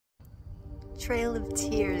Trail of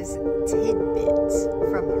Tears tidbit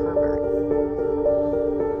from Herbert.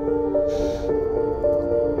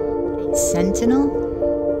 A sentinel?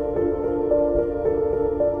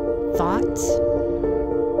 Thought?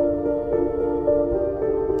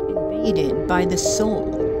 Invaded by the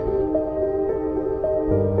soul.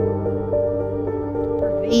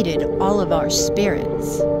 Pervaded all of our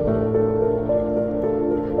spirits.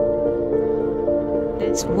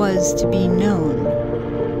 This was to be known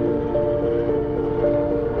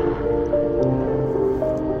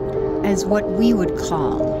as what we would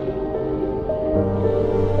call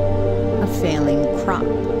a failing crop.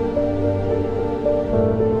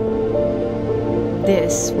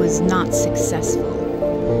 This was not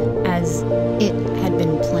successful as it had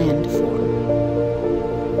been planned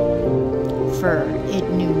for it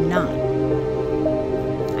knew not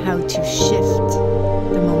how to shift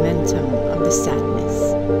the momentum of the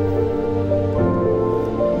sadness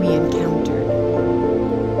we encountered.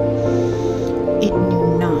 It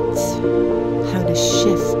knew not how to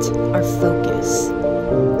shift our focus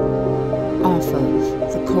off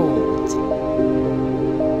of the cold,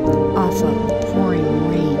 off of the pouring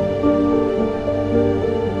rain,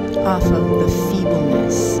 off of the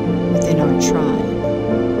feebleness within our tribe.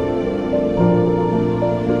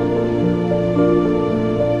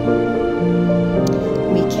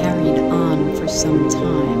 We carried on for some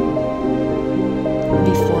time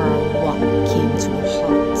before our walk came to a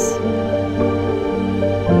halt.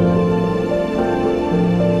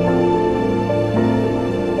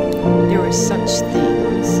 There were such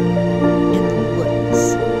things in the woods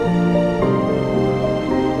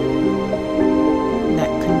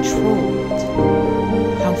that controlled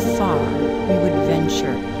how far we would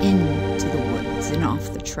venture into the woods and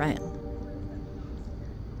off the trail.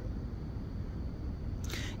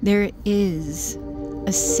 There is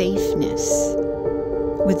a safeness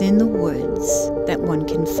within the woods that one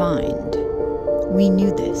can find. We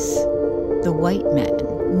knew this. The white man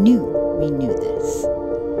knew we knew this.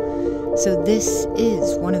 So this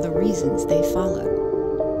is one of the reasons they follow.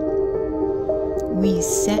 We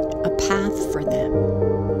set a path for them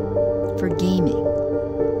for gaming.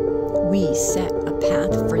 We set a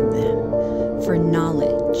path for them for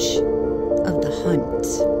knowledge of the hunt.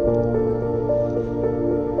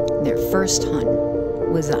 Their first hunt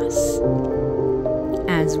was us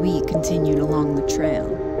as we continued along the trail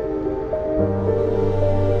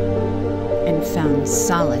and found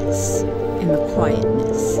solace in the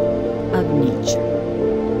quietness of nature.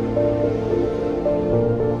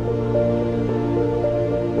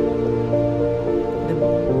 The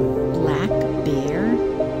black bear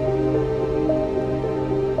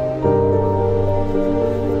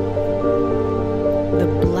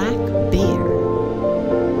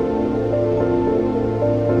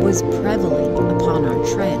was prevalent upon our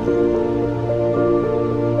trail.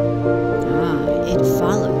 It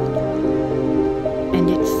followed, and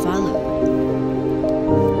it followed,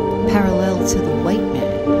 parallel to the white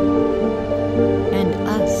man and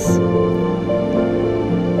us.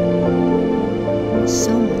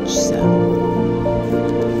 So much so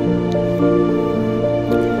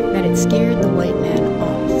that it scared the white man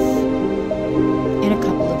off in a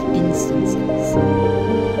couple of instances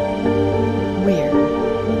where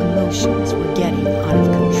emotions were getting out of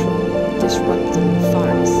control, disrupting the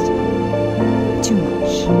forest too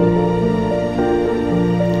much.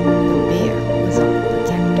 The bear was our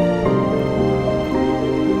protector,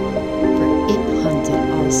 for it hunted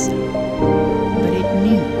also, but it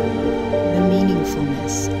knew the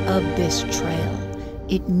meaningfulness of this trail.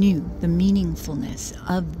 It knew the meaningfulness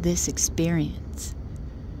of this experience,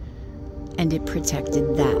 and it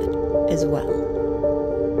protected that as well.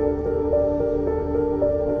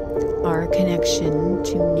 Our connection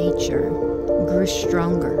to nature grew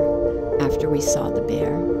stronger after we saw the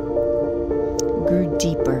bear, grew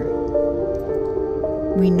deeper.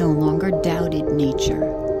 We no longer doubted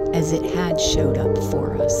nature as it had showed up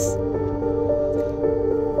for us.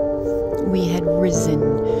 We had risen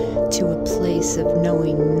to a place of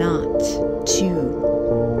knowing not to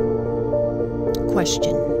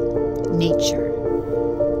question nature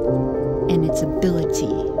and its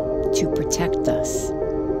ability to protect us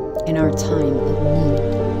in our time of need.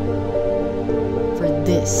 For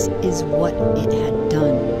this is what it had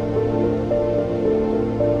done